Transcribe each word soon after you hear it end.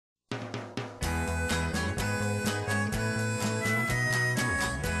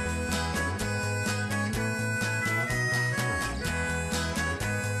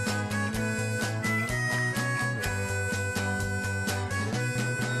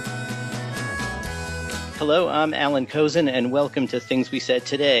Hello, I'm Allan and welcome to Things We Said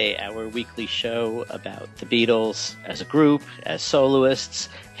Today, our weekly show about the Beatles as a group, as soloists,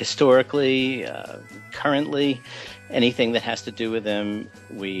 historically, currently, anything that has to do with them,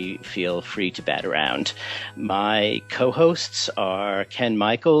 we feel free to bat around. My co-hosts are Ken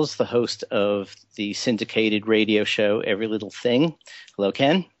Michaels, the host of the syndicated radio show Every Little Thing. Hello,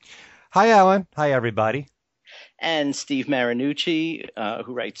 Ken. Hi, Allan. Hi, everybody. And Steve Marinucci,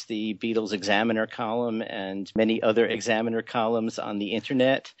 who writes the Beatles Examiner column and many other Examiner columns on the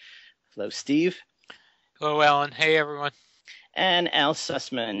internet. Hello, Steve. Hello, Allan. Hey, everyone. And Al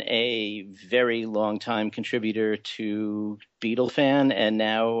Sussman, a very long-time contributor to Beatle Fan, and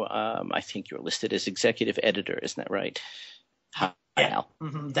now I think you're listed as executive editor, isn't that right? Hi, Al.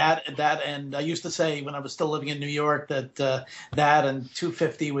 Mm-hmm. That, and I used to say when I was still living in New York that that and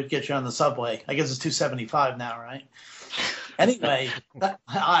 $2.50 would get you on the subway. I guess it's $2.75 now, right? Anyway,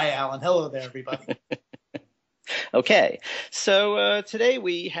 hi, Allan. Hello there, everybody. Okay, so today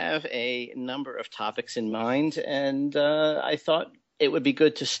we have a number of topics in mind, and I thought it would be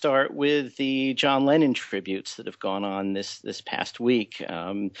good to start with the John Lennon tributes that have gone on this past week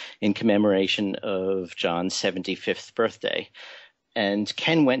in commemoration of John's 75th birthday. And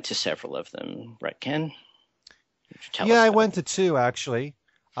Ken went to several of them, right, Ken? I went to two, actually.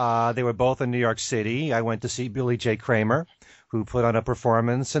 They were both in New York City. I went to see Billy J. Kramer, who put on a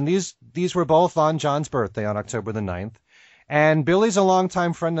performance. And these were both on John's birthday on October the 9th. And Billy's a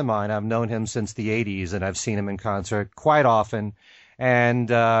longtime friend of mine. I've known him since the 80s, and I've seen him in concert quite often. And,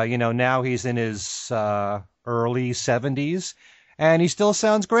 now he's in his early 70s, and he still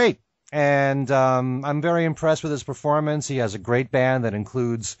sounds great. And I'm very impressed with his performance. He has a great band that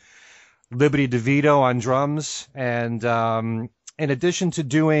includes Liberty DeVito on drums. And in addition to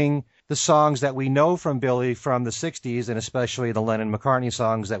doing the songs that we know from Billy from the 60s, and especially the Lennon-McCartney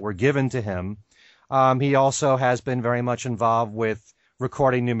songs that were given to him, he also has been very much involved with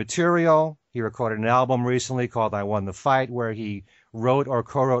recording new material. He recorded an album recently called I Won the Fight, where he wrote or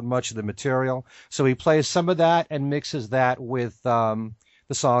co-wrote much of the material. So he plays some of that and mixes that with the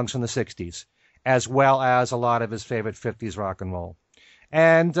songs from the 60s, as well as a lot of his favorite 50s rock and roll.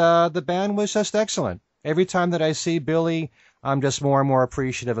 And the band was just excellent. Every time that I see Billy, I'm just more and more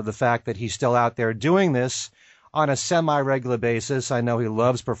appreciative of the fact that he's still out there doing this on a semi-regular basis. I know he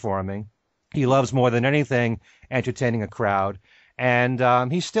loves performing. He loves more than anything entertaining a crowd.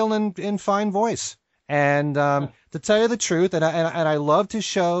 And he's still in fine voice. And to tell you the truth, and I love to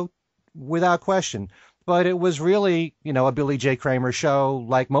show without question, but it was really, a Billy J. Kramer show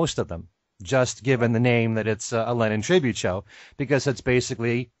like most of them, just given the name that it's a Lennon tribute show, because it's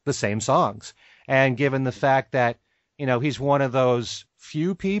basically the same songs. And given the fact that, he's one of those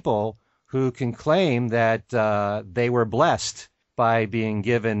few people who can claim that they were blessed by being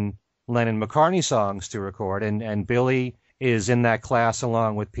given Lennon-McCartney songs to record, and Billy is in that class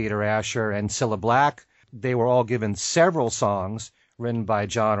along with Peter Asher and Cilla Black. They were all given several songs written by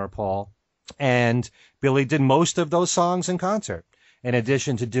John or Paul. And Billy did most of those songs in concert, in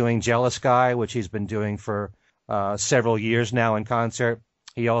addition to doing Jealous Guy, which he's been doing for several years now in concert.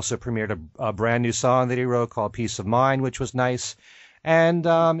 He also premiered a brand new song that he wrote called Peace of Mind, which was nice. And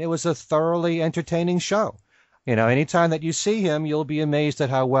it was a thoroughly entertaining show. Anytime that you see him, you'll be amazed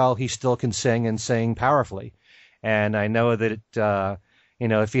at how well he still can sing and sing powerfully. And I know that,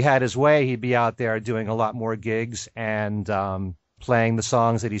 if he had his way, he'd be out there doing a lot more gigs and playing the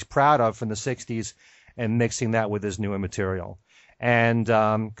songs that he's proud of from the 60s and mixing that with his newer material. And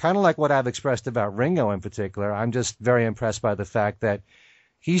kind of like what I've expressed about Ringo in particular, I'm just very impressed by the fact that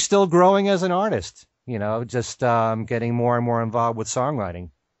he's still growing as an artist, just getting more and more involved with songwriting.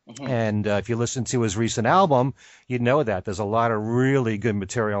 Mm-hmm. And if you listen to his recent album, you'd know that. There's a lot of really good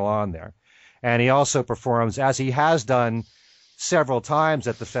material on there. And he also performs, as he has done several times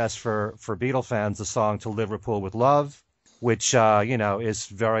at the Fest for Beatle fans, the song To Liverpool with Love, which, is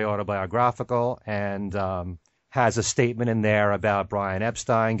very autobiographical and has a statement in there about Brian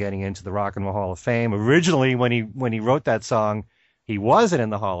Epstein getting into the Rock and Roll Hall of Fame. Originally, when he wrote that song, he wasn't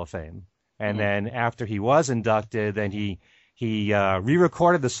in the Hall of Fame. And then after he was inducted, then he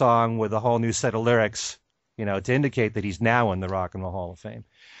re-recorded the song with a whole new set of lyrics, to indicate that he's now in the Rock and Roll Hall of Fame.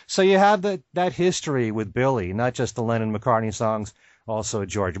 So you have that history with Billy, not just the Lennon-McCartney songs, also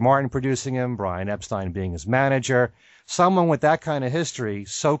George Martin producing him, Brian Epstein being his manager, someone with that kind of history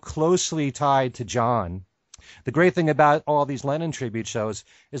so closely tied to John. The great thing about all these Lennon tribute shows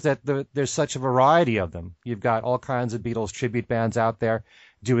is that there's such a variety of them. You've got all kinds of Beatles tribute bands out there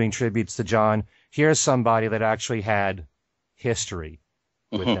doing tributes to John. Here's somebody that actually had history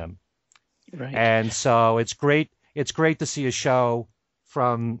with him. Right. And so it's great to see a show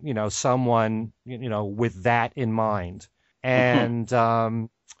from, someone, with that in mind. And,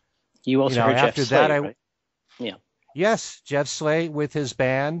 you also heard after Jeff Slate, that, right? Yeah. Yes, Jeff Slate with his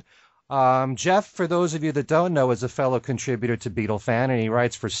band. Jeff, for those of you that don't know, is a fellow contributor to Beatle Fan, and he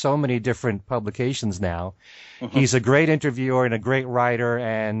writes for so many different publications now. He's a great interviewer and a great writer,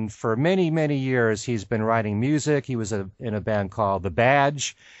 and for many, many years he's been writing music. He was in a band called The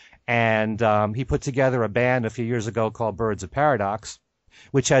Badge, and he put together a band a few years ago called Birds of Paradox,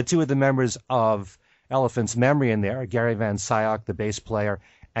 which had two of the members of Elephant's Memory in there, Gary Van Sciok, the bass player,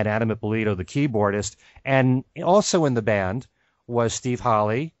 and Adam Ippolito, the keyboardist. And also in the band was Steve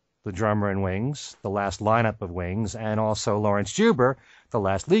Holley, the drummer in Wings, the last lineup of Wings, and also Lawrence Juber, the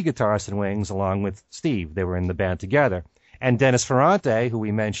last lead guitarist in Wings, along with Steve. They were in the band together. And Dennis Ferrante, who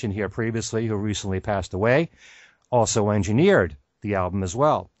we mentioned here previously, who recently passed away, also engineered the album as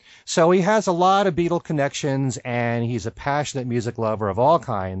well. So he has a lot of Beatle connections, and he's a passionate music lover of all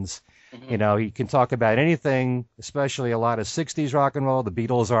kinds. He can talk about anything, especially a lot of 60s rock and roll. The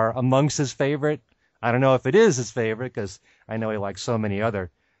Beatles are amongst his favorite. I don't know if it is his favorite, because I know he likes so many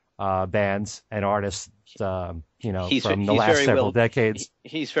other bands and artists, from the last several decades.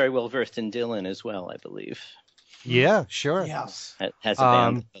 He's very well versed in Dylan as well, I believe. Yeah, sure. Yes. Has a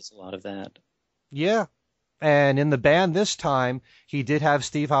band that does a lot of that. Yeah. And in the band this time, he did have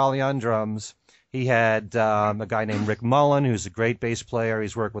Steve Holley on drums. He had a guy named Rick Mullen, who's a great bass player.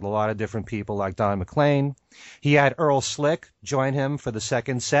 He's worked with a lot of different people like Don McLean. He had Earl Slick join him for the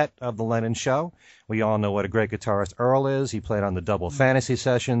second set of the Lennon show. We all know what a great guitarist Earl is. He played on the Double Fantasy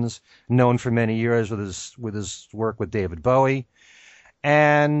sessions, known for many years with his work with David Bowie.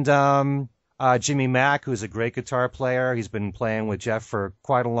 And Jimmy Mack, who's a great guitar player. He's been playing with Jeff for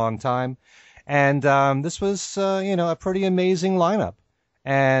quite a long time. And this was, a pretty amazing lineup.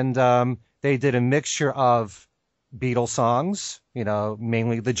 And they did a mixture of Beatles songs,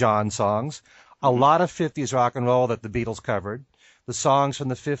 mainly the John songs, a lot of 50s rock and roll that the Beatles covered, the songs from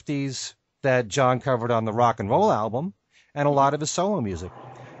the 50s that John covered on the Rock and Roll album, and a lot of his solo music.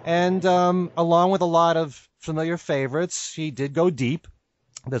 And along with a lot of familiar favorites, he did go deep.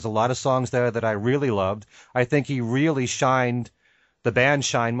 There's a lot of songs there that I really loved. I think he really the band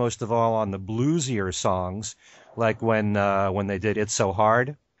shined most of all on the bluesier songs, like when they did It's So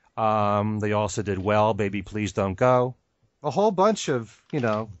Hard. They also did Well, Baby Please Don't Go. A whole bunch of,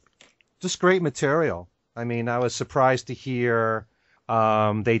 just great material. I mean, I was surprised to hear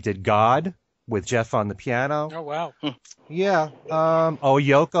they did God with Jeff on the piano. Oh, wow. Yeah.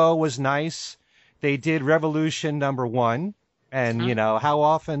 Yoko was nice. They did Revolution #1. And, how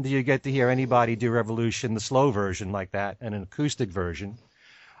often do you get to hear anybody do Revolution, the slow version like that, and an acoustic version?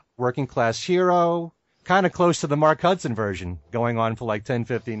 Working Class Hero, kind of close to the Mark Hudson version, going on for like 10,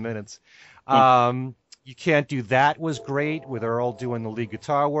 15 minutes. You Can't Do That was great, with Earl doing the lead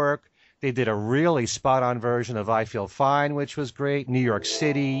guitar work. They did a really spot-on version of I Feel Fine, which was great. New York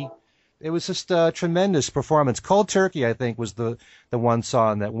City. It was just a tremendous performance. Cold Turkey, I think, was the one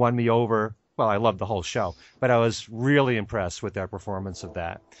song that won me over. Well, I loved the whole show, but I was really impressed with their performance of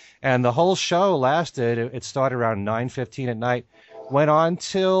that. And the whole show lasted, it started around 9:15 at night, went on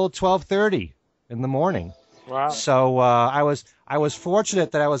till 12:30 in the morning. Wow. So I was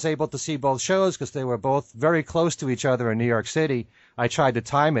fortunate that I was able to see both shows because they were both very close to each other in New York City. I tried to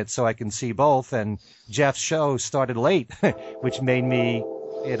time it so I can see both, and Jeff's show started late, which made me,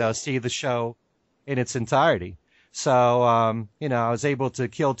 see the show in its entirety. So, I was able to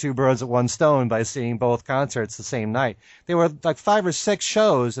kill two birds with one stone by seeing both concerts the same night. There were like 5 or 6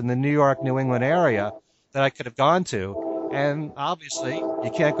 shows in the New York, New England area that I could have gone to, and obviously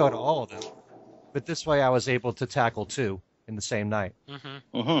you can't go to all of them. But this way I was able to tackle 2 in the same night.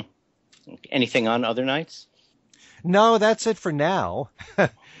 Mm-hmm. Mm-hmm. Anything on other nights? No, that's it for now. Okay.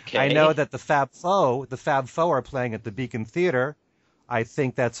 I know that the Fab Four are playing at the Beacon Theater. I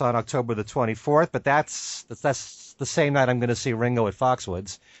think that's on October the 24th, but that's the same night I'm going to see Ringo at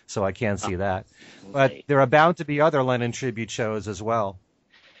Foxwoods, so I can't see that. But there are bound to be other Lennon tribute shows as well.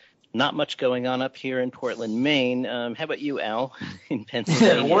 Not much going on up here in Portland, Maine. How about you, Al, in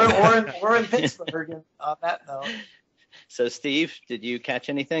Pennsylvania? we're in Pittsburgh on that note. So, Steve, did you catch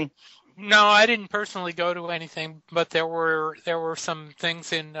anything? No, I didn't personally go to anything, but there were some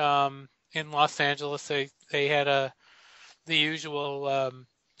things in Los Angeles. They had the usual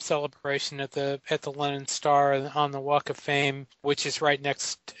celebration at the Lennon Star on the Walk of Fame, which is right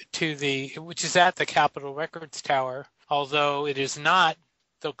next to which is at the Capitol Records Tower. Although it is not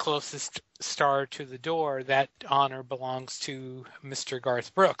the closest star to the door, that honor belongs to Mr.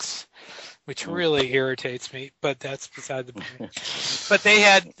 Garth Brooks, which really irritates me, but that's beside the point. But they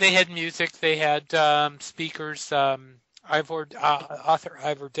had music, they had speakers. Author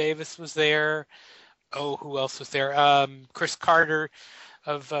Ivor Davis was there. Oh, who else was there? Chris Carter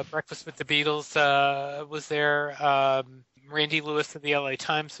of Breakfast with the Beatles was there. Randy Lewis of the LA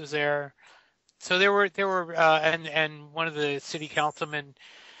Times was there. So there were and one of the city councilmen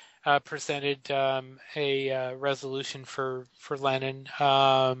presented a resolution for Lennon.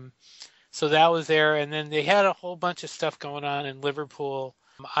 So that was there, and then they had a whole bunch of stuff going on in Liverpool.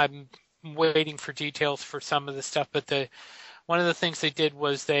 I'm waiting for details for some of the stuff, but one of the things they did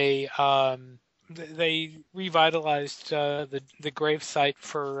was they revitalized the grave site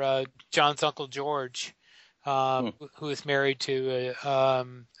for John's uncle George, who is married to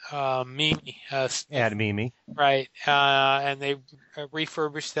Mimi. And Mimi. Right, and they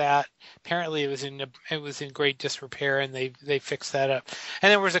refurbished that. Apparently, it was in great disrepair, and they fixed that up. And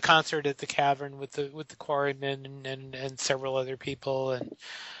there was a concert at the Cavern with the Quarrymen and several other people, and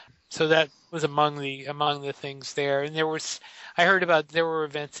so that was among the things there. And I heard there were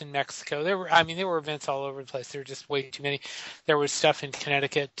events in Mexico. There were events all over the place. There were just way too many. There was stuff in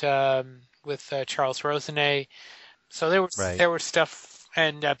Connecticut with Charles Rosenet. So there was stuff,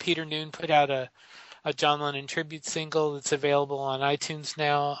 and Peter Noon put out a John Lennon tribute single that's available on iTunes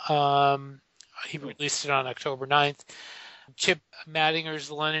now. He released it on October 9th. Chip Mattinger's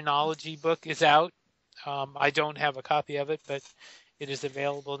Lennonology book is out. I don't have a copy of it, but it is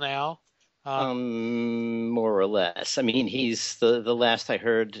available now. More or less. I mean, he's the last I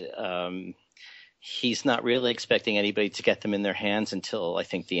heard. He's not really expecting anybody to get them in their hands until I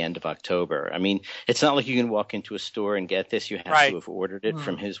think the end of October. I mean, it's not like you can walk into a store and get this. You have to have ordered it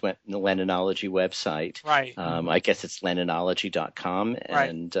from the Lennonology website. Right. I guess it's lennonology.com. Right.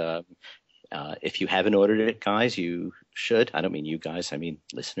 And if you haven't ordered it, guys, you should. I don't mean you guys. I mean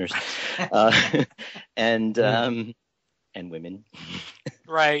listeners. And women.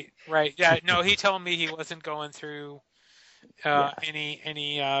 Right. Yeah, no, he told me he wasn't going through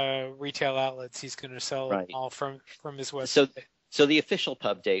any retail outlets. He's going to sell them all from his website. So the official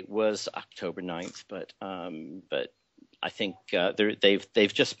pub date was October 9th, but I think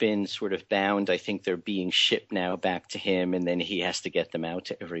they've just been sort of bound. I think they're being shipped now back to him, and then he has to get them out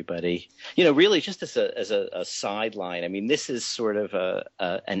to everybody. Really, just as a sideline. I mean, this is sort of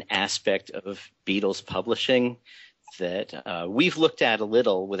an aspect of Beatles publishing that we've looked at a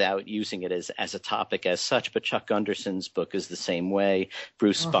little without using it as a topic as such, but Chuck Gunderson's book is the same way,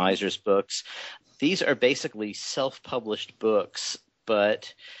 Bruce Spizer's books. These are basically self-published books,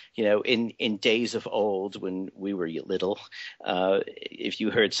 but in days of old when we were little, if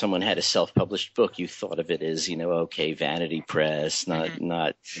you heard someone had a self-published book, you thought of it as, okay, vanity press, not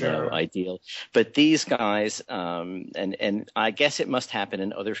ideal. But these guys, and I guess it must happen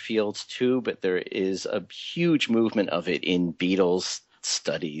in other fields too, but there is a huge movement of it in Beatles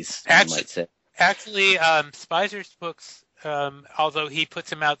studies, I might say. Actually, Spizer's books, although he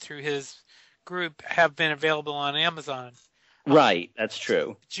puts them out through his group, have been available on Amazon. Right, that's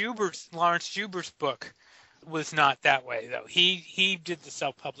true. Lawrence Juber's book was not that way, though. He did the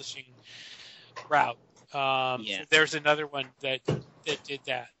self-publishing route. So there's another one that did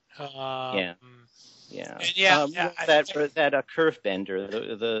that. That Curve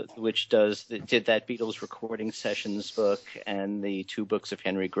Bender, which did that Beatles recording sessions book and the 2 books of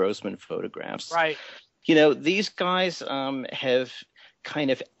Henry Grossman photographs. Right. These guys have kind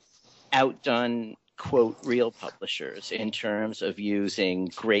of outdone quote real publishers in terms of using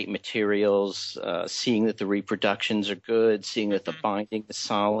great materials, seeing that the reproductions are good, seeing that the binding is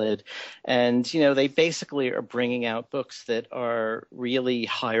solid, and they basically are bringing out books that are really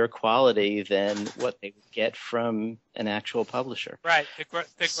higher quality than what they would get from an actual publisher. Right. The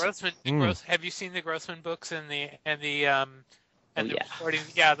Grossman. Have you seen the Grossman books and the recording?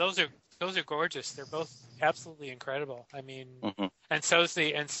 Yeah, those are gorgeous. They're both absolutely incredible. I mean, and so is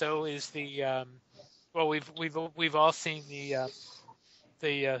the. Well, we've all seen the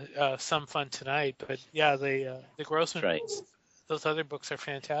Some Fun Tonight, but the Grossman books, those other books are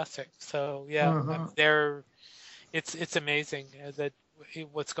fantastic. So it's amazing that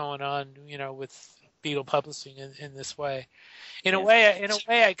what's going on, with Beatle publishing in this way. In a way,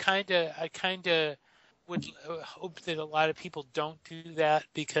 I kind of would hope that a lot of people don't do that,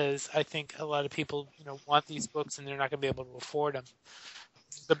 because I think a lot of people want these books and they're not going to be able to afford them.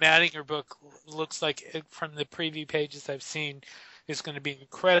 The Mattinger book looks like, from the preview pages I've seen, is going to be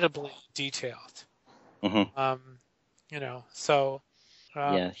incredibly detailed.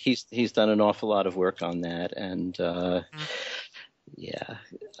 He's done an awful lot of work on that, and I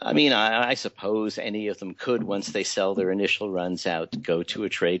mean, I suppose any of them could, once they sell their initial runs out, go to a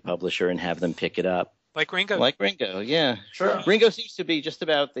trade publisher and have them pick it up. Like Ringo, yeah. Sure. Ringo seems to be just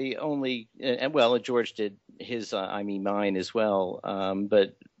about the only, and George did his I Mean Mine as well.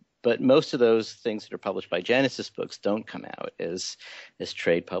 But most of those things that are published by Genesis Books don't come out as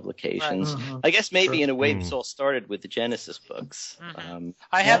trade publications. Right. Mm-hmm. I guess maybe in a way Mm. this all started with the Genesis Books. Mm-hmm.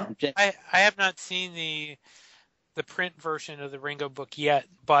 I have not seen the print version of the Ringo book yet,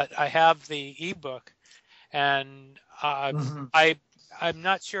 but I have the ebook, and I'm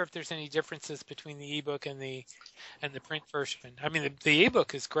not sure if there's any differences between the ebook and the print version. I mean, the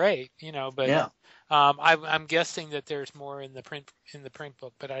ebook is great, but Yeah. I'm guessing that there's more in the print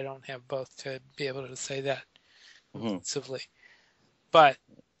book, but I don't have both to be able to say that conclusively. But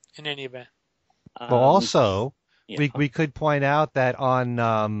in any event, Well, also, yeah. we could point out that on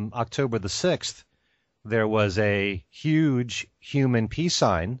October the 6th, there was a huge human peace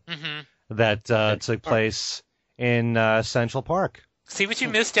sign that took place in Central Park. See what you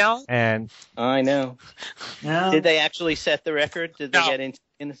missed, Allan? And I know. Yeah. Did they actually set the record? Did they No. get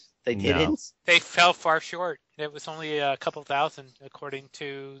in this? They didn't. No. They fell far short. It was only a couple thousand, according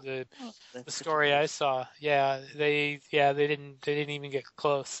to the story I saw. Yeah, they didn't even get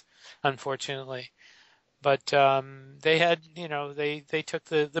close, unfortunately. But they had, they took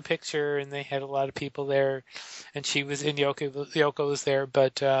the picture, and they had a lot of people there, and she was in Yoko was there,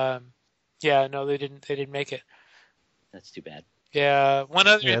 but no, they didn't make it. That's too bad. Yeah, one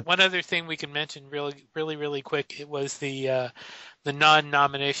other thing we can mention really quick. It was the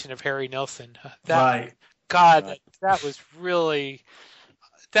non-nomination of Harry Nilsson. Right. God, Right.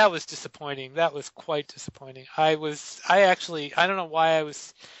 that was disappointing. That was quite disappointing. I don't know why I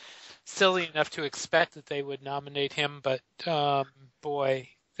was silly enough to expect that they would nominate him, but boy,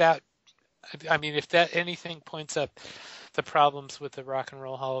 if that anything points up the problems with the Rock and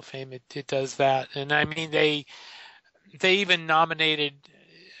Roll Hall of Fame, it does that. And I mean, they even nominated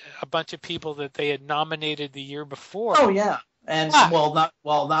a bunch of people that they had nominated the year before. Oh yeah, and not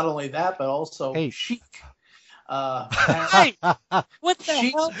only that, but also Chic. Hey, what the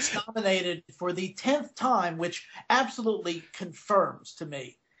Chic hell? was nominated for the 10th time, which absolutely confirms to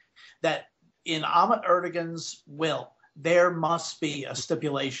me that in Ahmet Ertegun's will, there must be a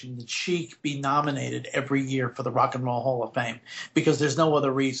stipulation that Chic be nominated every year for the Rock and Roll Hall of Fame, because there's no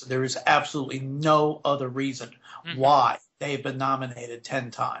other reason. There is absolutely no other reason why they've been nominated 10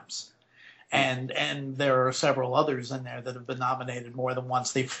 times. And there are several others in there that have been nominated more than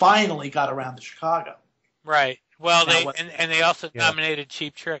once. They finally got around to Chicago. Right. Well, they also nominated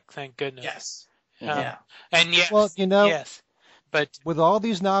Cheap Trick, thank goodness. Yes. Yeah. And yes. Well, yes. But with all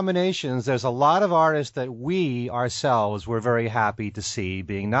these nominations, there's a lot of artists that we ourselves were very happy to see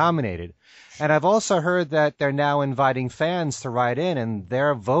being nominated. And I've also heard that they're now inviting fans to write in, and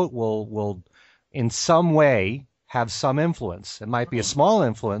their vote will in some way have some influence. It might be a small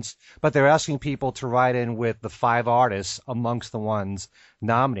influence, but they're asking people to write in with the 5 artists amongst the ones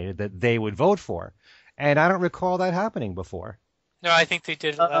nominated that they would vote for. And I don't recall that happening before. No, I think they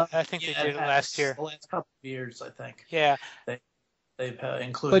did. I think they did it last year. The last couple of years, I think. Yeah. They've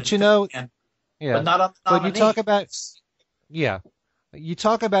included. But but not on the But you talk nominees. you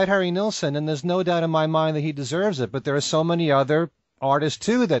talk about Harry Nilsson, and there's no doubt in my mind that he deserves it. But there are so many other artists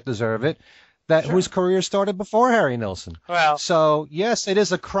too that deserve it, whose career started before Harry Nilsson. Well, so yes, it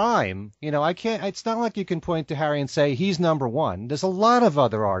is a crime. I can't. It's not like you can point to Harry and say he's number one. There's a lot of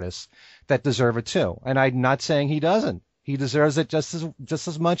other artists that deserve it too, and I'm not saying he doesn't. He deserves it just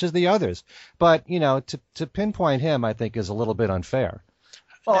as much as the others. But to pinpoint him, I think, is a little bit unfair.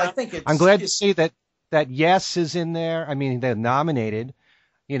 Well, I think I'm glad to see that Yes is in there. I mean, they're nominated.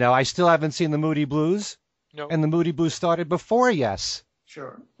 I still haven't seen the Moody Blues. No. And the Moody Blues started before Yes.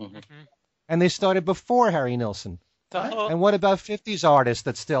 Sure. And they started before Harry Nilsson. And what about 50s artists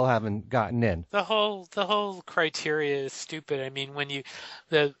that still haven't gotten in? The whole criteria is stupid. I mean, when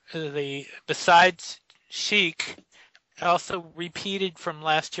the besides Chic, also repeated from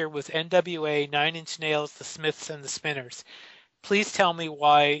last year was NWA, 9 Inch Nails, the Smiths, and the Spinners. Please tell me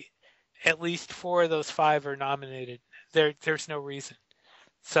why at least 4 of those 5 are nominated. There's no reason.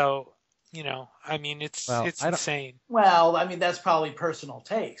 So, I mean, it's insane. Well, I mean, that's probably personal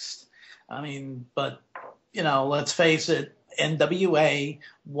taste. I mean, but, let's face it, NWA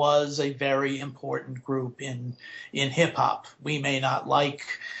was a very important group in hip hop. We may not like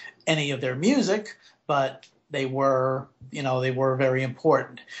any of their music, but they were very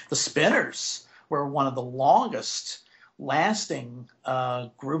important. The Spinners were one of the longest lasting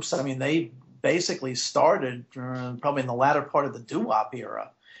groups. I mean, they basically started probably in the latter part of the doo-wop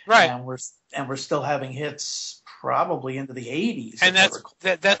era. Right. And we're still having hits probably into the 80s. And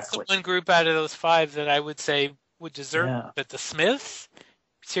that's the one group out of those 5 that I would say would deserve it. But the Smiths?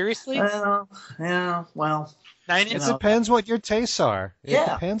 Seriously? Well. It depends what your tastes are. It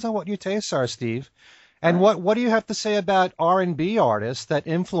depends on what your tastes are, Steve. And what do you have to say about R&B artists that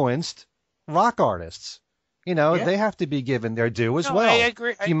influenced rock artists? They have to be given their due as well. I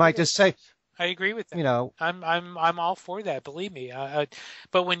agree. You might just say, I agree with that. I'm all for that. Believe me.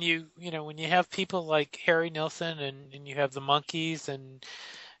 But when you have people like Harry Nilsson and you have the Monkees and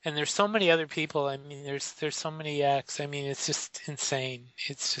there's so many other people. I mean, there's so many acts. I mean, it's just insane.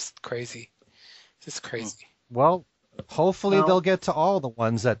 It's just crazy. It's just crazy. Well, hopefully they'll get to all the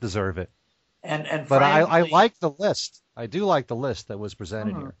ones that deserve it. But frankly, I like the list. I do like the list that was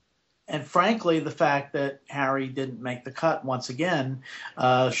presented here. And frankly, the fact that Harry didn't make the cut once again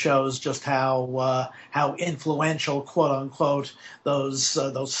shows just how influential, quote unquote, those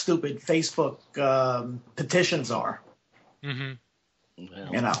stupid Facebook petitions are. Mm-hmm.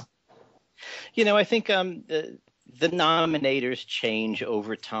 Well, I think the nominators change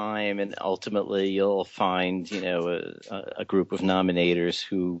over time, and ultimately you'll find a group of nominators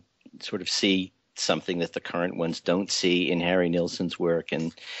who sort of see something that the current ones don't see in Harry Nilsson's work,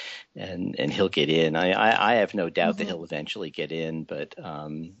 and he'll get in. I have no doubt that he'll eventually get in, but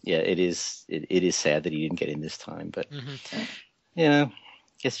it is sad that he didn't get in this time. But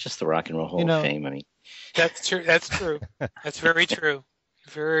it's just the Rock and Roll Hall of Fame. I mean, that's true. That's true. That's very true.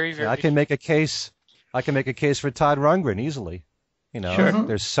 Very, very. I can make a case. I can make a case for Todd Rundgren easily. Sure.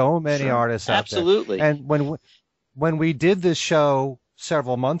 There's so many artists out there. Absolutely. And when we did this show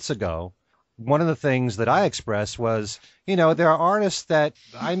several months ago, one of the things that I expressed was, there are artists that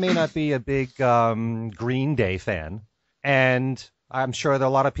I may not be a big Green Day fan, and I'm sure there are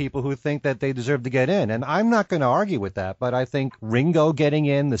a lot of people who think that they deserve to get in, and I'm not going to argue with that, but I think Ringo getting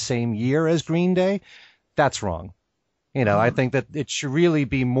in the same year as Green Day, that's wrong. I think that it should really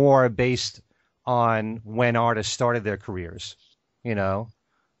be more based on when artists started their careers,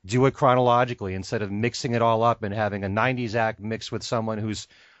 do it chronologically instead of mixing it all up and having a 90s act mixed with someone whose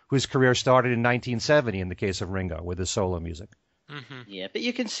career started in 1970 in the case of Ringo with his solo music. Mm-hmm. Yeah, but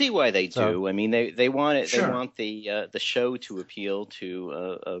you can see why they do. So, I mean, they want it. Sure. They want the show to appeal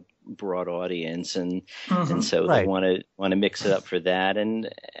to a broad audience, and so they want to mix it up for that. And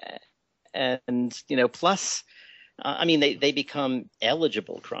plus, I mean, they become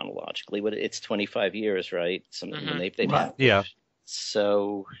eligible chronologically. It's 25 years, right? When they've Right. Yeah.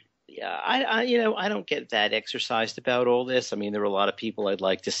 So. Yeah, I don't get that exercised about all this. I mean, there are a lot of people I'd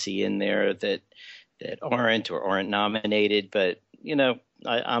like to see in there that aren't nominated, but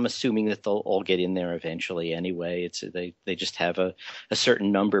I'm assuming that they'll all get in there eventually anyway. They just have a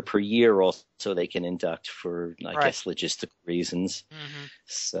certain number per year, also so they can induct for I guess logistical reasons. Mm-hmm.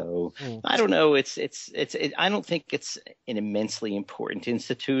 So I don't know. I don't think it's an immensely important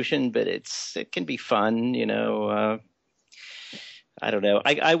institution, but it can be fun. I don't know.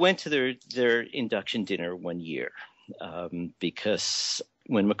 I went to their induction dinner one year because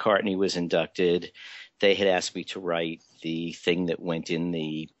when McCartney was inducted, they had asked me to write the thing that went in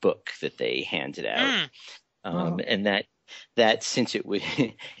the book that they handed out, and that since it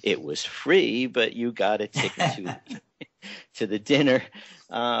was free, but you got a ticket to the dinner,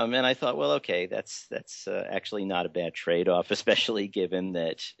 and I thought, well, okay, that's actually not a bad trade-off, especially given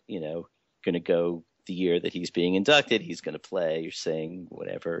that going to go. The year that he's being inducted, he's going to play. You're saying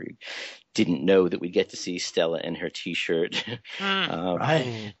whatever. Didn't know that we'd get to see Stella in her T-shirt,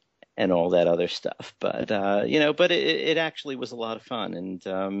 Right, and all that other stuff. But but it actually was a lot of fun, and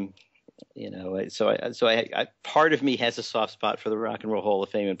so I part of me has a soft spot for the Rock and Roll Hall of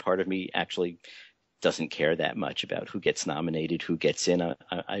Fame, and part of me actually doesn't care that much about who gets nominated, who gets in.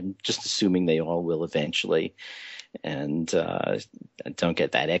 I'm just assuming they all will eventually. And don't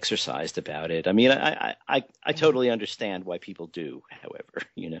get that exercised about it. I mean, I totally understand why people do. However,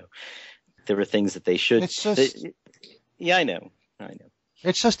 there are things that they should. It's just, yeah, I know.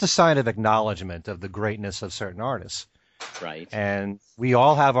 It's just a sign of acknowledgement of the greatness of certain artists. Right. And we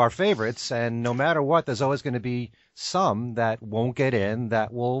all have our favorites, and no matter what, there's always going to be some that won't get in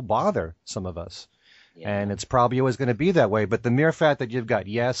that will bother some of us. Yeah. And it's probably always going to be that way. But the mere fact that you've got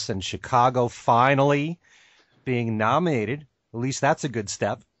Yes and Chicago finally being nominated, at least that's a good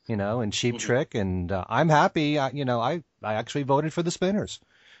step, and Cheap Trick, and I'm happy. I actually voted for the Spinners.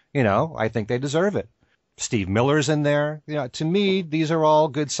 I think they deserve it. Steve Miller's in there. To me, these are all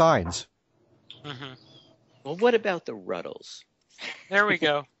good signs. Mm-hmm. Well, what about the Ruddles? There we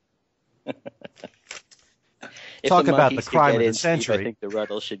go. Talk about the crime of the century. I think the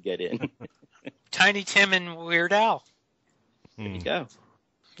Ruddles should get in. Tiny Tim and Weird Al. There you go.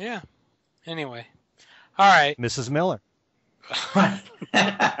 Yeah. Anyway. All right. Mrs. Miller.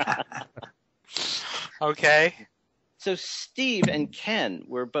 Okay. So Steve and Ken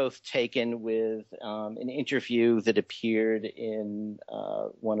were both taken with an interview that appeared in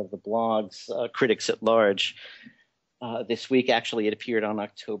one of the blogs, Critics at Large, this week. Actually, it appeared on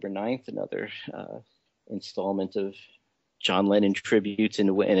October 9th, another installment of John Lennon tributes in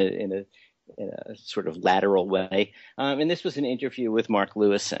a sort of lateral way. And this was an interview with Mark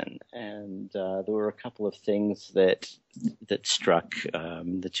Lewisohn, and there were a couple of things that struck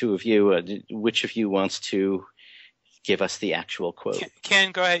the two of you. Which of you wants to give us the actual quote?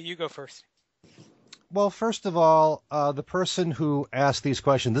 Ken, go ahead. You go first. Well, first of all, the person who asked these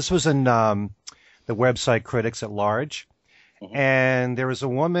questions, this was in the website Critics at Large, and there was a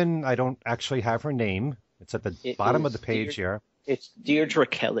woman, I don't actually have her name. It's at the bottom of the page here. It's Deirdre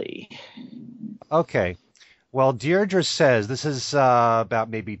Kelly. Okay. Well, Deirdre says, this is about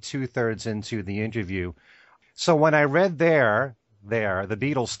maybe 2/3 into the interview. So when I read the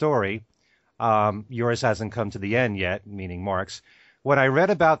Beatles story, yours hasn't come to the end yet, meaning Mark's. When I read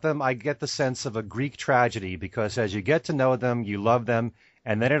about them, I get the sense of a Greek tragedy, because as you get to know them, you love them,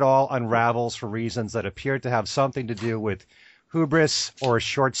 and then it all unravels for reasons that appear to have something to do with hubris or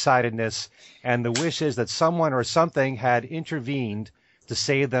short-sightedness, and the wish is that someone or something had intervened to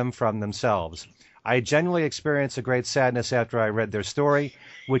save them from themselves. I genuinely experienced a great sadness after I read their story,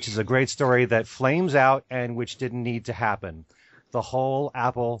 which is a great story that flames out and which didn't need to happen. The whole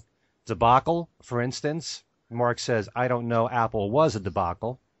Apple debacle, for instance. Mark says, I don't know Apple was a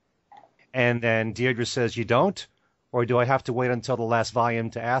debacle. And then Deirdre says, you don't? Or do I have to wait until the last volume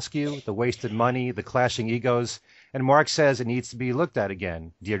to ask you? The wasted money, the clashing egos. And Mark says it needs to be looked at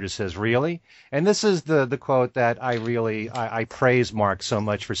again. Deirdre says, really? And this is the quote that I praise Mark so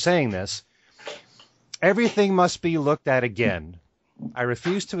much for saying this. Everything must be looked at again. I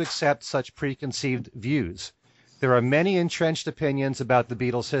refuse to accept such preconceived views. There are many entrenched opinions about the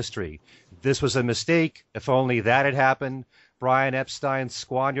Beatles' history. This was a mistake. If only that had happened. Brian Epstein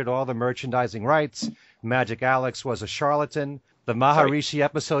squandered all the merchandising rights. Magic Alex was a charlatan. The Maharishi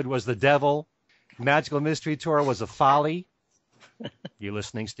episode was the devil. Magical Mystery Tour was a folly. You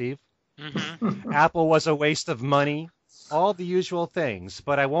listening, Steve? Mm-hmm. Apple was a waste of money. All the usual things.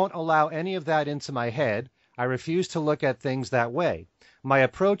 But I won't allow any of that into my head. I refuse to look at things that way. My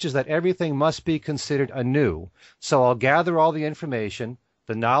approach is that everything must be considered anew. So I'll gather all the information,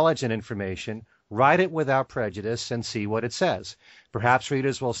 the knowledge and information, write it without prejudice, and see what it says. Perhaps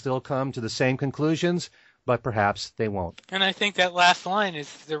readers will still come to the same conclusions, but perhaps they won't. And I think that last line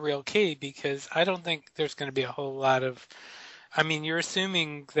is the real key, because I don't think there's going to be a whole lot of, I mean, you're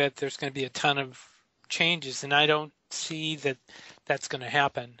assuming that there's going to be a ton of changes, and I don't see that that's going to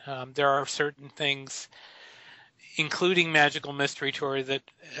happen. There are certain things, including Magical Mystery Tour, that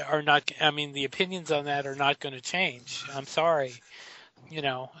are not, I mean, the opinions on that are not going to change. I'm sorry. You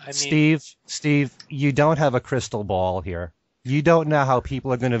know, I mean, Steve, you don't have a crystal ball here. You don't know how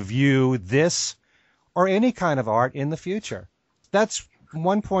people are going to view this or any kind of art in the future. That's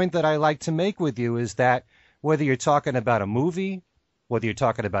one point that I like to make with you, is that whether you're talking about a movie, whether you're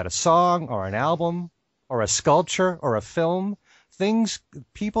talking about a song or an album or a sculpture or a film,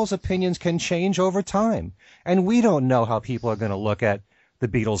 people's opinions can change over time. And we don't know how people are going to look at the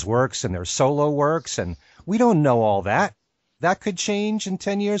Beatles' works and their solo works, and we don't know all that. That could change in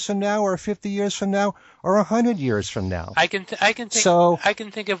 10 years from now, or 50 years from now, or 100 years from now. I can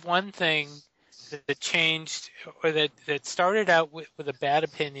think of one thing that changed, or that started out with a bad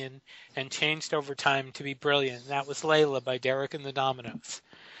opinion and changed over time to be brilliant. And that was Layla by Derek and the Dominoes.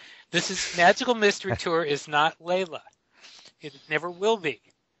 This is Magical Mystery Tour is not Layla. It never will be.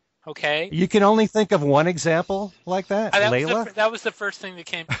 Okay. You can only think of one example like that. Layla. That was the first thing that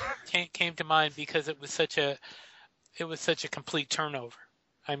came to mind, because it was such a complete turnover.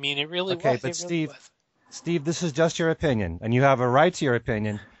 I mean, it really was. Okay, but Steve, this is just your opinion, and you have a right to your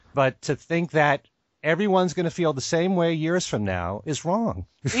opinion. But to think that everyone's going to feel the same way years from now is wrong.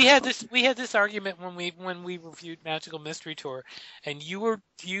 We had this argument when we reviewed Magical Mystery Tour, and you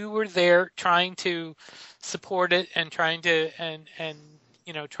were there trying to support it and trying to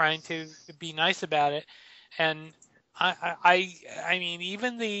be nice about it. And I mean,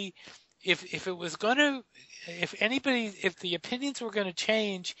 even if the opinions were going to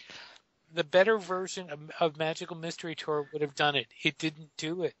change, the better version of Magical Mystery Tour would have done it. It didn't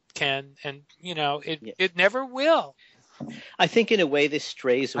do it, Ken, and it never will. I think in a way this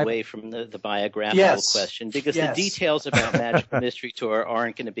strays away from the biographical question, because the details about Magical Mystery Tour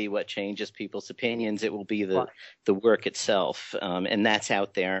aren't going to be what changes people's opinions. It will be the work itself, and that's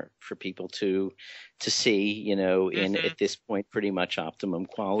out there for people to see, in at this point pretty much optimum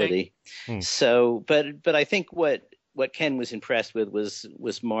quality. So, but I think what what Ken was impressed with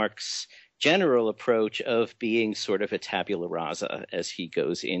was Mark's general approach of being sort of a tabula rasa as he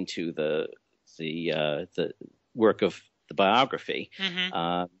goes into the work of the biography.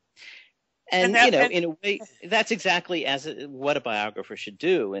 Mm-hmm. And in a way, that's exactly what a biographer should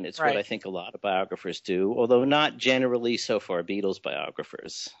do, and it's what I think a lot of biographers do, although not generally so far Beatles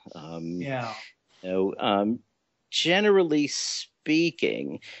biographers. Generally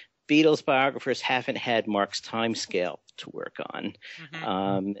speaking, Beatles biographers haven't had Mark's time scale to work on.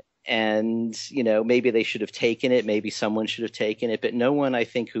 Mm-hmm. And, maybe they should have taken it, maybe someone should have taken it, but no one, I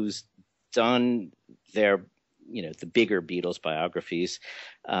think, who's done their the bigger Beatles biographies,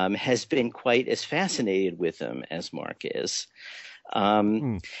 has been quite as fascinated with them as Mark is.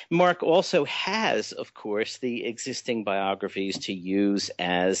 Mark also has, of course, the existing biographies to use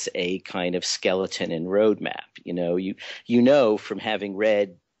as a kind of skeleton and roadmap. From having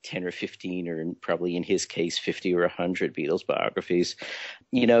read 10 or 15, or probably in his case 50 or 100 Beatles biographies,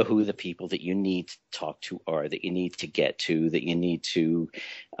 who the people that you need to talk to are, that you need to get to, that you need to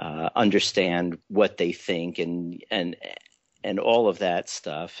understand what they think and all of that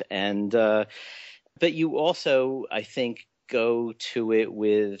stuff. And but you also, I think, go to it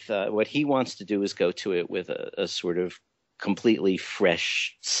with what he wants to do is go to it with a sort of completely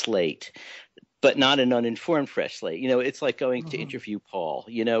fresh slate. But not an uninformed fresh slate. It's like going to interview Paul.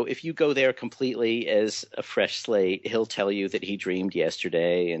 If you go there completely as a fresh slate, he'll tell you that he dreamed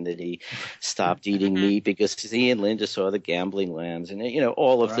yesterday and that he stopped eating meat because he and Linda saw the gambling lambs and,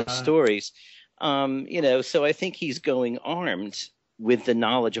 all of the stories. So I think he's going armed with the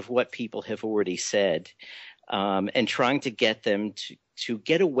knowledge of what people have already said, and trying to get them to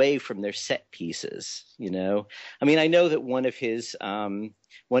get away from their set pieces. I know that one of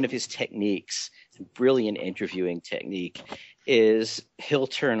his techniques, brilliant interviewing technique, is he'll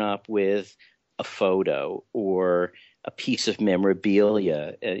turn up with a photo or a piece of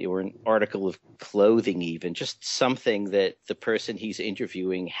memorabilia or an article of clothing, even just something that the person he's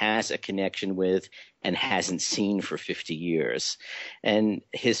interviewing has a connection with and hasn't seen for 50 years. And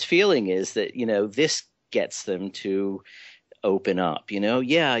his feeling is that, this gets them to open up.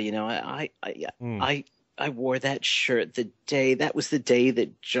 I wore that shirt that was the day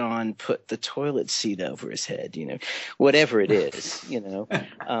that John put the toilet seat over his head, whatever it is,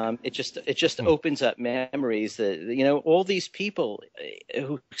 it just opens up memories that, all these people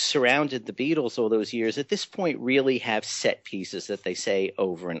who surrounded the Beatles all those years at this point really have set pieces that they say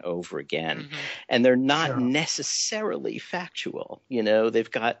over and over again. Mm-hmm. And they're not necessarily factual.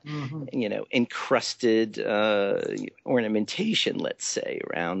 They've got, encrusted ornamentation, let's say,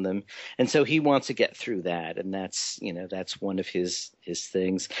 around them. And so he wants to get through that. And that's one of his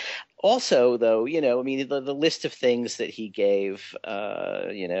things. Also, though, the list of things that he gave,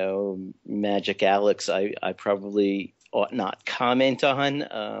 Magic Alex, I probably ought not comment on.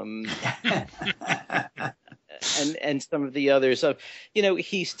 And some of the others of,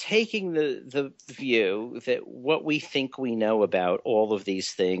 he's taking the view that what we think we know about all of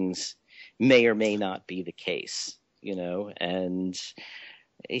these things may or may not be the case, and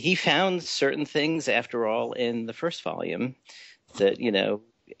he found certain things, after all, in the first volume that,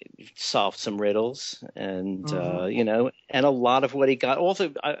 solved some riddles and, and a lot of what he got.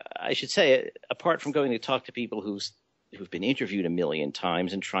 Also, I should say, apart from going to talk to people who've been interviewed a million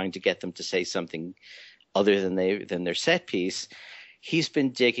times and trying to get them to say something other than their set piece, he's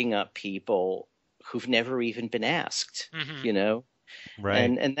been digging up people who've never even been asked,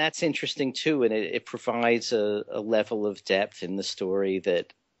 Right. And that's interesting too, and it provides a level of depth in the story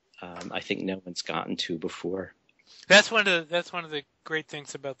that I think no one's gotten to before. That's one of the great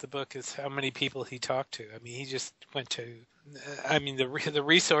things about the book is how many people he talked to. I mean, he just went to. I mean, the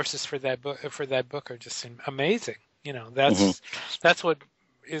resources for that book are just amazing. That's what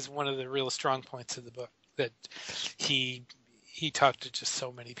is one of the real strong points of the book, that he talked to just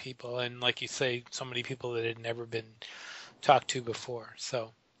so many people, and like you say, so many people that had never been talked to before.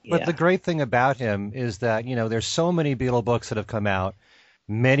 So, but the great thing about him is that there's so many Beatle books that have come out.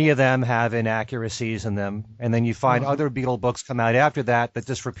 Many of them have inaccuracies in them, and then you find other Beatle books come out after that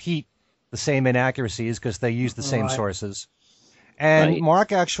just repeat the same inaccuracies because they use the same sources. And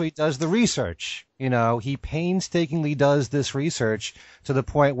Mark actually does the research. He painstakingly does this research to the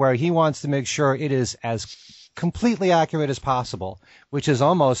point where he wants to make sure it is as completely accurate as possible, which is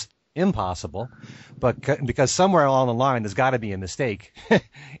almost impossible, but because somewhere along the line there's got to be a mistake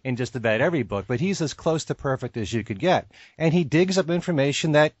in just about every book, but he's as close to perfect as you could get, and he digs up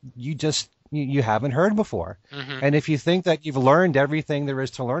information that you haven't heard before. And if you think that you've learned everything there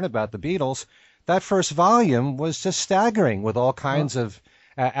is to learn about the Beatles, that first volume was just staggering with all kinds of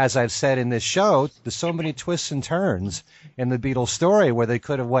as I've said in this show, there's so many twists and turns in the Beatles story where they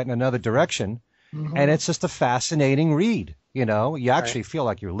could have went in another direction. Mm-hmm. And it's just a fascinating read. You know, you actually feel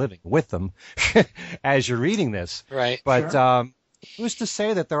like you're living with them as you're reading this. Right. But who's to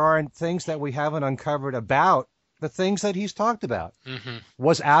say that there aren't things that we haven't uncovered about the things that he's talked about? Mm-hmm.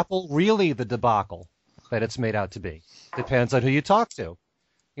 Was Apple really the debacle that it's made out to be? Depends on who you talk to.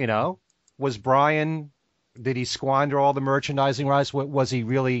 You know, was Brian, did he squander all the merchandising rights? Was he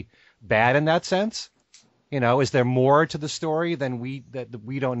really bad in that sense? You know, is there more to the story than we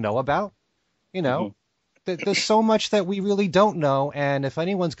don't know about? You know, there's so much that we really don't know, and if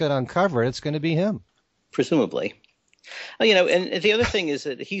anyone's going to uncover it, it's going to be him. Presumably. You know, and the other thing is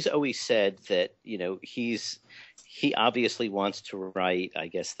that he's always said that, you know, he obviously wants to write, I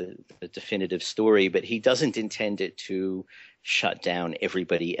guess, the definitive story, but he doesn't intend it to shut down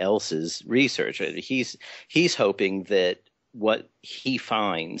everybody else's research. He's hoping that what he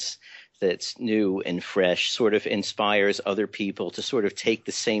finds that's new and fresh sort of inspires other people to sort of take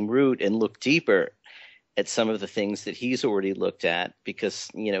the same route and look deeper at some of the things that he's already looked at, because,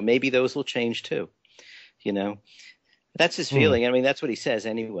 you know, maybe those will change too. You know, that's his feeling. I mean, that's what he says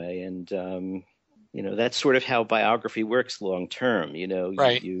anyway. And, you know, that's sort of how biography works long term. You know,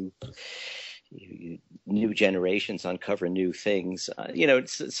 right. You new generations uncover new things. You know,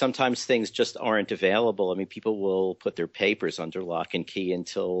 sometimes things just aren't available. I mean, people will put their papers under lock and key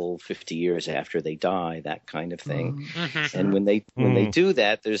until 50 years after they die, that kind of thing. Mm-hmm. And when they do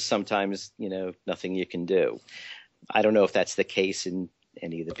that, there's sometimes, you know, nothing you can do. I don't know if that's the case in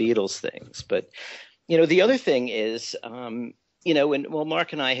any of the Beatles things, but, you know, the other thing is, you know,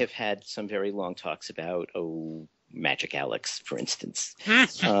 Mark and I have had some very long talks about, Magic Alex, for instance.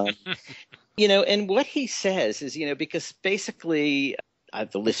 You know, and what he says is, you know, because basically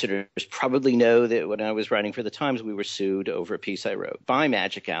the listeners probably know that when I was writing for the Times, we were sued over a piece I wrote by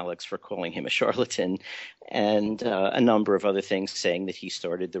Magic Alex for calling him a charlatan, and a number of other things, saying that he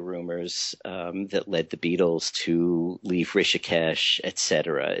started the rumors that led the Beatles to leave Rishikesh,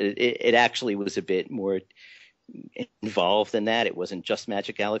 etc. It actually was a bit more involved than that. It wasn't just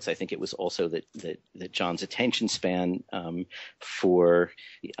Magic Alex. I think it was also that John's attention span for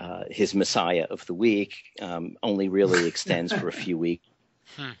his Messiah of the Week only really extends for a few weeks.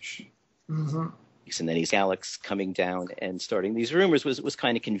 Mm-hmm. And then he's Alex coming down and starting these rumors was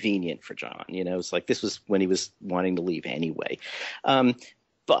kind of convenient for John. You know, it's like this was when he was wanting to leave anyway.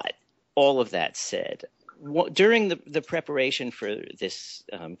 But all of that said, during the preparation for this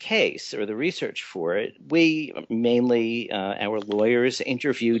case, or the research for it, we mainly, our lawyers,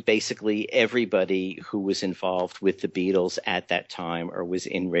 interviewed basically everybody who was involved with the Beatles at that time or was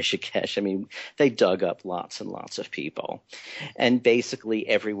in Rishikesh. I mean, they dug up lots and lots of people. And basically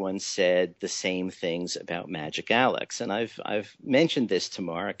everyone said the same things about Magic Alex. And I've mentioned this to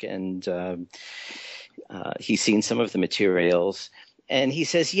Mark, and he's seen some of the materials. And he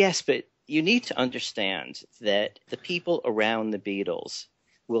says, yes, but you need to understand that the people around the Beatles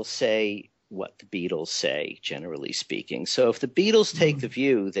will say what the Beatles say, generally speaking. So if the Beatles take the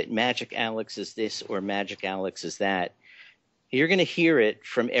view that Magic Alex is this or Magic Alex is that, you're going to hear it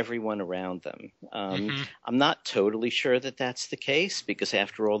from everyone around them. I'm not totally sure that that's the case, because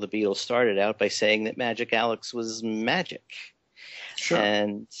after all, the Beatles started out by saying that Magic Alex was magic. Sure.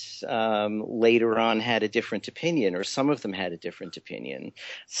 And later on had a different opinion, or some of them had a different opinion.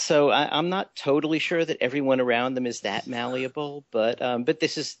 So I'm not totally sure that everyone around them is that malleable, but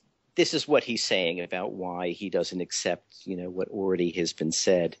this is what he's saying about why he doesn't accept, you know, what already has been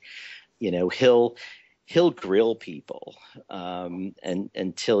said. You know, he'll grill people and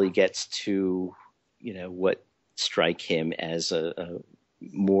until he gets to, you know, what strike him as a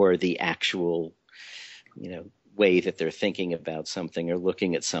more the actual, you know, way that they're thinking about something or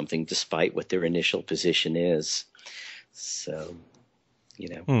looking at something, despite what their initial position is. So, you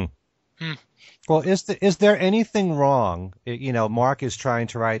know. Well, is there anything wrong? You know, Mark is trying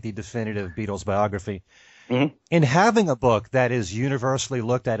to write the definitive Beatles biography in having a book that is universally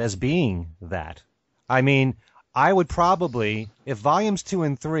looked at as being that. I mean, I would probably, if volumes 2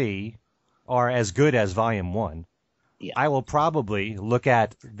 and 3 are as good as volume 1, I will probably look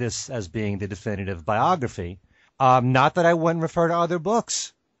at this as being the definitive biography. Not that I wouldn't refer to other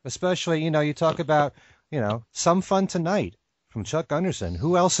books, especially, you know, you talk about, you know, Some Fun Tonight from Chuck Gunderson.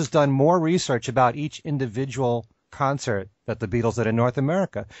 Who else has done more research about each individual concert that the Beatles did in North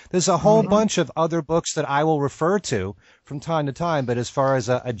America? There's a whole bunch of other books that I will refer to from time to time, but as far as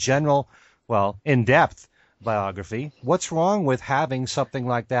a general, well, in-depth biography, what's wrong with having something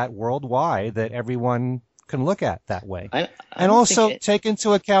like that worldwide that everyone can look at that way? And also take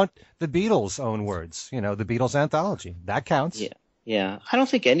into account the Beatles' own words, you know, the Beatles anthology. That counts. Yeah. Yeah, I don't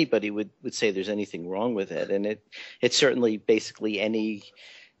think anybody would say there's anything wrong with it, and it's certainly basically any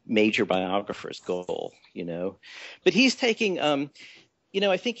major biographer's goal, But he's taking, I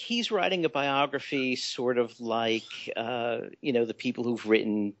think he's writing a biography sort of like, the people who've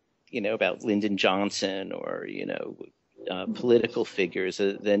written, about Lyndon Johnson or, political figures,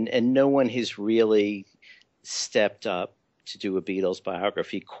 and no one has really stepped up to do a Beatles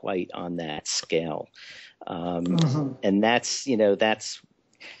biography quite on that scale. And that's,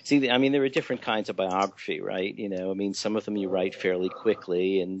 see, I mean, there are different kinds of biography, right? I mean, some of them you write fairly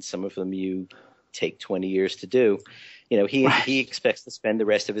quickly and some of them you take 20 years to do. He expects to spend the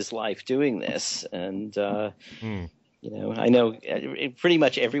rest of his life doing this. And, I know pretty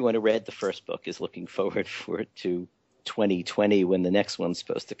much everyone who read the first book is looking forward to 2020 when the next one's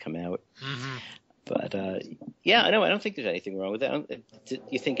supposed to come out. Mm-hmm. But, I don't think there's anything wrong with that. Do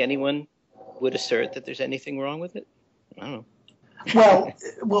you think anyone would assert that there's anything wrong with it? I don't know.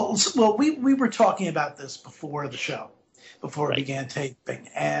 Well, we were talking about this before the show, before it began taping,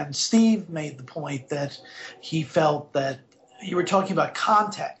 and Steve made the point that he felt that you were talking about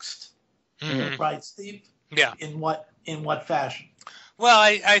context, right, Steve? Yeah. In what fashion? Well,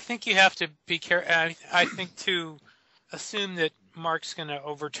 I think you have to be careful. I think to assume that Mark's going to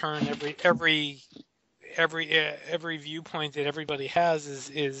overturn every viewpoint that everybody has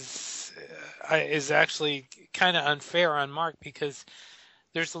is actually kind of unfair on Mark, because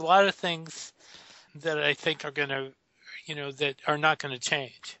there's a lot of things that I think are going to, that are not going to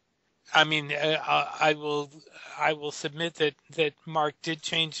change. I mean, I will submit that Mark did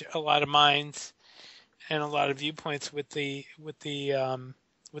change a lot of minds and a lot of viewpoints with the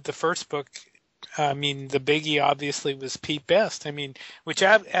first book. I mean, the biggie obviously was Pete Best. I mean, which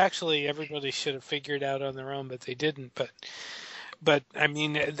actually everybody should have figured out on their own, but they didn't. But I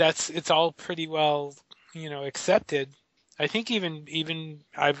mean, it's all pretty well, accepted. I think even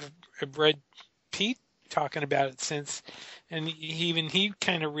I've read Pete talking about it since, and he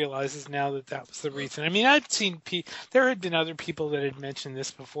kind of realizes now that was the reason. I mean, I'd seen Pete. There had been other people that had mentioned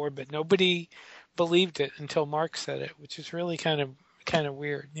this before, but nobody believed it until Mark said it, which is really kind of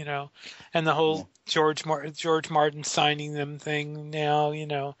weird, and the whole George Martin signing them thing now,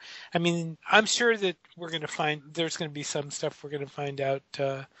 I mean, I'm sure that there's going to be some stuff we're going to find out,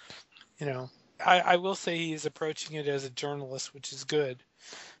 I will say he is approaching it as a journalist, which is good,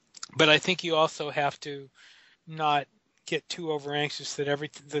 but I think you also have to not get too over anxious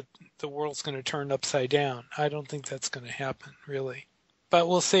that the world's going to turn upside down. I don't think that's going to happen, really, but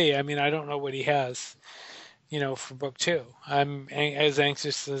we'll see. I mean, I don't know what he has, for book 2. I'm as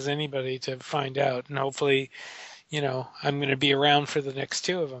anxious as anybody to find out, and hopefully, I'm going to be around for the next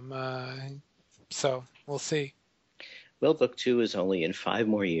 2 of them. So we'll see. Well, book 2 is only in 5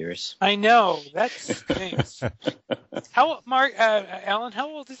 more years. I know, that's things. Allan, how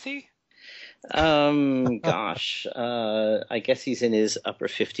old is he? Gosh, I guess he's in his upper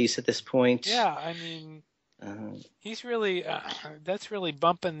 50s at this point. Yeah, I mean, he's really that's really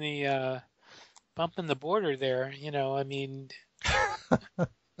bumping the border there, I mean,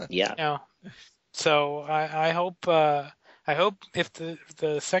 yeah. So I hope if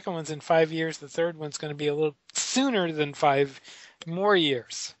the second one's in 5 years, the third one's going to be a little sooner than 5 more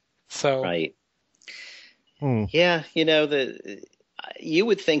years. So right. Yeah, you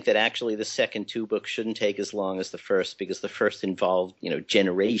would think that actually the second 2 books shouldn't take as long as the first, because the first involved,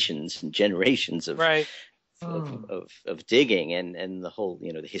 generations and generations of right. Of digging and the whole,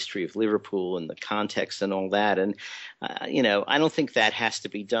 the history of Liverpool and the context and all that. And, I don't think that has to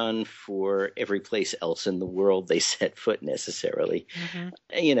be done for every place else in the world they set foot necessarily,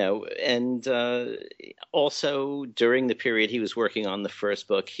 and also during the period he was working on the first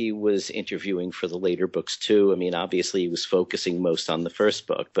book, he was interviewing for the later books too. I mean, obviously he was focusing most on the first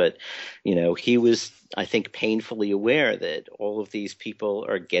book, but, he was, I think, painfully aware that all of these people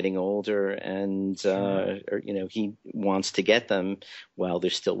are getting older and, he wants to get them while they're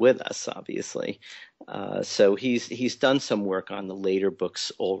still with us, obviously. So he's done some work on the later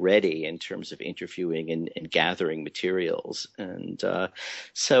books already in terms of interviewing and gathering materials. And,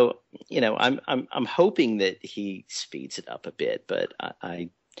 so, I'm hoping that he speeds it up a bit, but I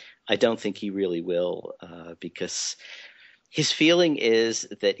don't think he really will, because his feeling is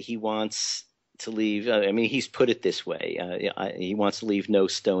that he wants to leave. I mean, he's put it this way. He wants to leave no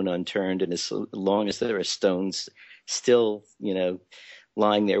stone unturned, and as long as there are stones still,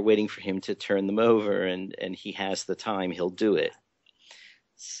 lying there waiting for him to turn them over, and he has the time, he'll do it.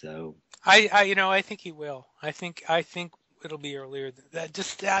 So I think he will. I think it'll be earlier than that.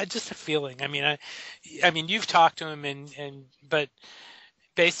 Just a feeling. I mean, you've talked to him, but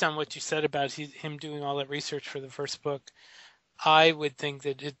based on what you said about him doing all that research for the first book, I would think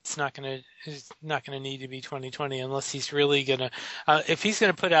that it's not going to need to be 2020 unless he's really going to, if he's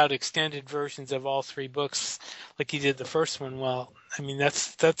going to put out extended versions of all 3 books like he did the first one. Well, I mean,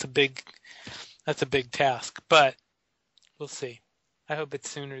 that's a big task, but we'll see. I hope it's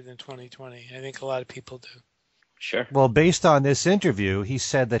sooner than 2020. I think a lot of people do. Sure. Well, based on this interview, he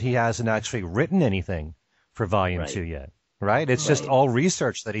said that he hasn't actually written anything for Volume 2 yet, right? It's just all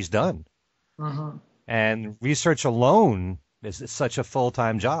research that he's done. Mm-hmm. And research alone is such a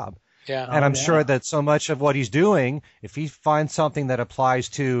full-time job. Yeah. And I'm sure that so much of what he's doing, if he finds something that applies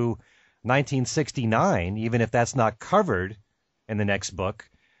to 1969, even if that's not covered in the next book,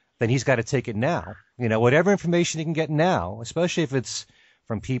 then he's got to take it now. You know, whatever information he can get now, especially if it's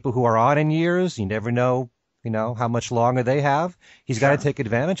from people who are on in years, you never know, how much longer they have. He's got to take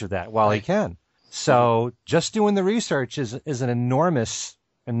advantage of that while he can. So just doing the research is an enormous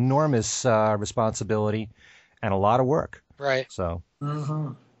responsibility and a lot of work. Right. So.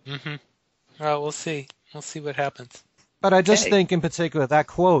 Well, we'll see. We'll see what happens. But I just think in particular that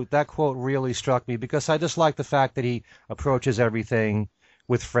quote really struck me because I just like the fact that he approaches everything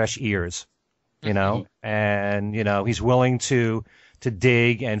with fresh ears, and he's willing to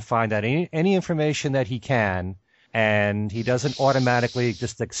dig and find out any information that he can, and he doesn't automatically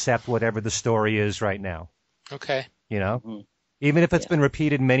just accept whatever the story is right now. Okay. Even if it's been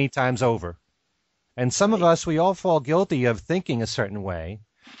repeated many times over. And some of us, we all fall guilty of thinking a certain way.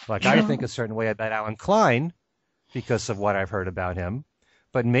 Like I think a certain way about Allan Klein because of what I've heard about him.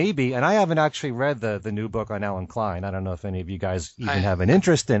 But maybe, and I haven't actually read the new book on Allan Klein. I don't know if any of you guys even have an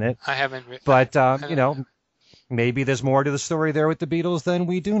interest in it. I haven't. But, maybe there's more to the story there with the Beatles than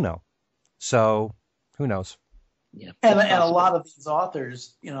we do know. So, who knows? Yeah. And a lot of these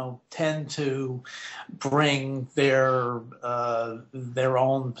authors, tend to bring their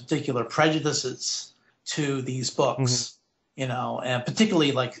own particular prejudices to these books, and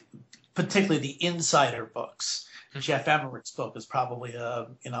particularly the insider books. Jeff Emmerich's book is probably a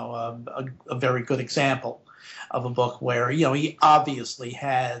very good example of a book where he obviously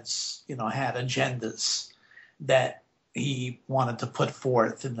had agendas that he wanted to put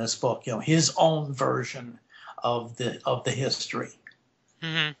forth in this book, his own version of the history.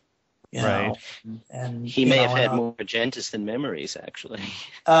 Right. And he may have had more agendas than memories, actually.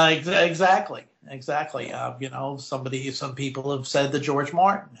 Exactly. Some people have said that George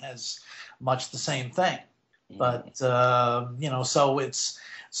Martin has much the same thing. But so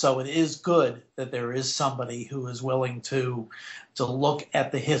it is good that there is somebody who is willing to look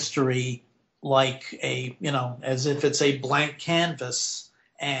at the history like as if it's a blank canvas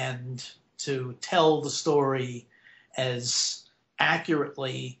and to tell the story as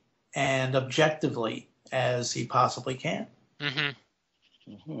accurately and objectively as he possibly can.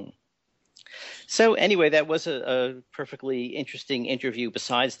 So anyway, that was a perfectly interesting interview.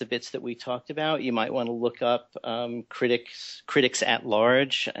 Besides the bits that we talked about, you might want to look up critics at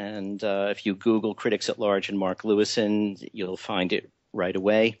large, and if you Google critics at large and Mark Lewisohn, you'll find it right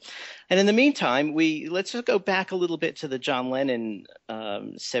away. And in the meantime, let's just go back a little bit to the John Lennon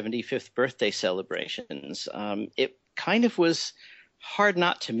 75th birthday celebrations. It kind of was hard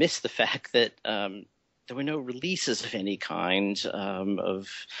not to miss the fact that there were no releases of any kind of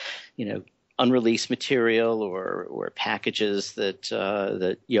unreleased material or packages that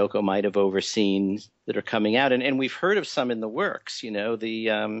Yoko might have overseen that are coming out, and we've heard of some in the works.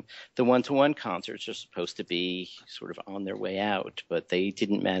 The one-to-one concerts are supposed to be sort of on their way out, but they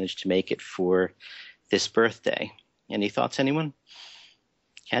didn't manage to make it for this birthday. Any thoughts, anyone?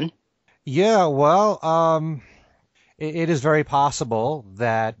 Ken? Yeah, well, it is very possible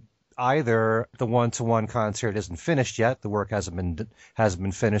that either the one-to-one concert isn't finished yet, the work hasn't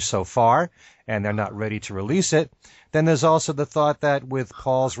been finished so far, and they're not ready to release it. Then there's also the thought that with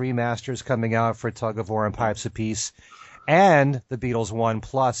Paul's remasters coming out for Tug of War and Pipes of Peace, and the Beatles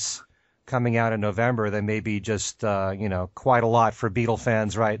 1+ coming out in November, there may be just quite a lot for Beatle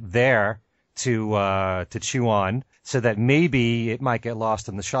fans right there to chew on, so that maybe it might get lost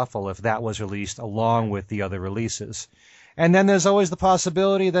in the shuffle if that was released along with the other releases. And then there's always the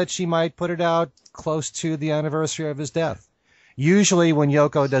possibility that she might put it out close to the anniversary of his death. Usually when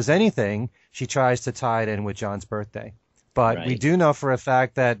Yoko does anything, she tries to tie it in with John's birthday. But we do know for a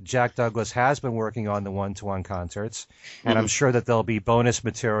fact that Jack Douglas has been working on the one-to-one concerts, and I'm sure that there'll be bonus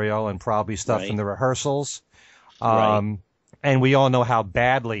material and probably stuff from the rehearsals. And we all know how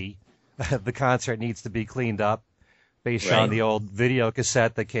badly the concert needs to be cleaned up based on the old video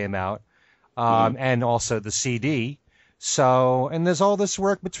cassette that came out, and also the CD. So, and there's all this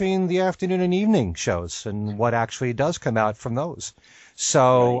work between the afternoon and evening shows and what actually does come out from those.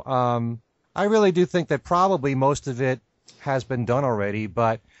 So, I really do think that probably most of it has been done already,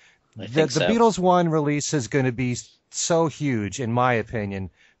 but I the think so. Beatles 1 release is going to be so huge, in my opinion,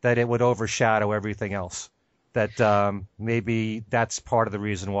 that it would overshadow everything else. That maybe that's part of the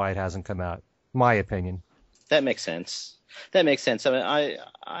reason why it hasn't come out. My opinion. That makes sense. That makes sense. I mean,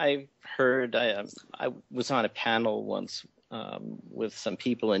 I heard I was on a panel once with some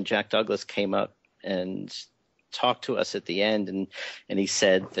people, and Jack Douglas came up and talked to us at the end, and he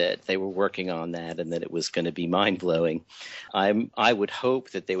said that they were working on that and that it was going to be mind blowing. I would hope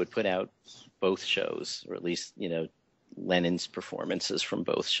that they would put out both shows, or at least Lennon's performances from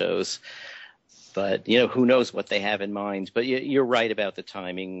both shows. But who knows what they have in mind. But you're right about the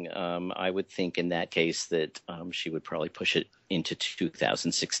timing. I would think in that case that she would probably push it into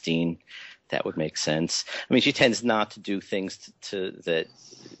 2016. That would make sense. I mean, she tends not to do things to that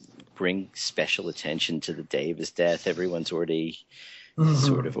bring special attention to the day of his death. Everyone's already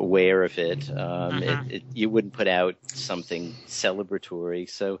sort of aware of it. You wouldn't put out something celebratory.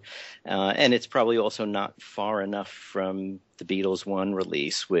 So, and it's probably also not far enough from the Beatles 1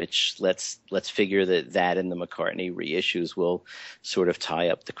 release, which let's figure that and the McCartney reissues will sort of tie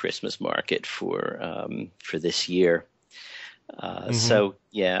up the Christmas market for this year. So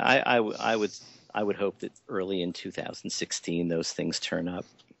yeah, I would hope that early in 2016 those things turn up.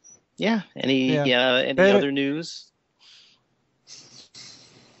 Yeah. Any other news?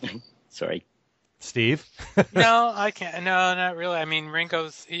 Sorry, Steve. No, I can't. No, not really. I mean,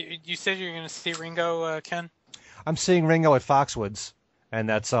 Ringo's. You said you're going to see Ringo, Ken? I'm seeing Ringo at Foxwoods, and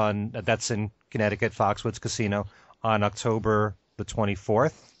that's in Connecticut, Foxwoods Casino, on October the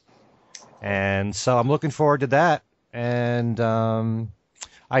 24th. And so I'm looking forward to that. And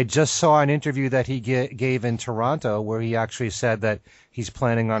I just saw an interview that he gave in Toronto where he actually said that he's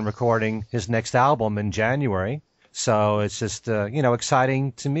planning on recording his next album in January. So it's just,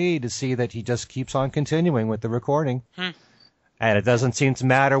 exciting to me to see that he just keeps on continuing with the recording. And it doesn't seem to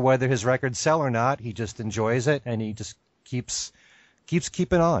matter whether his records sell or not. He just enjoys it, and he just keeps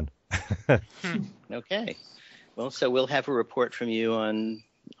keeping on. Okay. Well, so we'll have a report from you on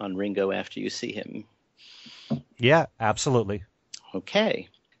Ringo after you see him. Yeah, absolutely. Okay.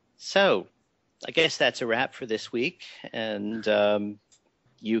 So I guess that's a wrap for this week. And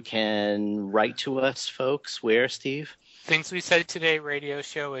you can write to us, folks. Where, Steve? Things We Said Today Radio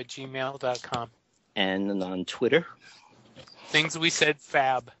Show at gmail.com. And on Twitter? Things We Said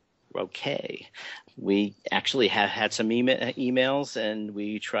Fab. Okay. We actually have had some emails, and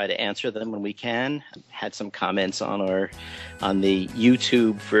we try to answer them when we can. Had some comments on the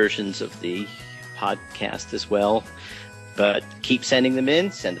YouTube versions of the podcast as well. But keep sending them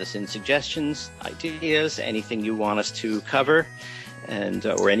in. Send us in suggestions, ideas, anything you want us to cover, and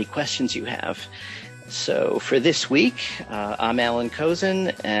or any questions you have. So for this week, I'm Allan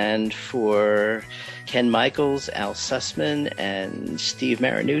Kozin, and for Ken Michaels, Al Sussman, and Steve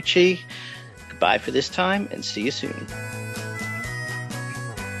Marinucci, goodbye for this time, and see you soon.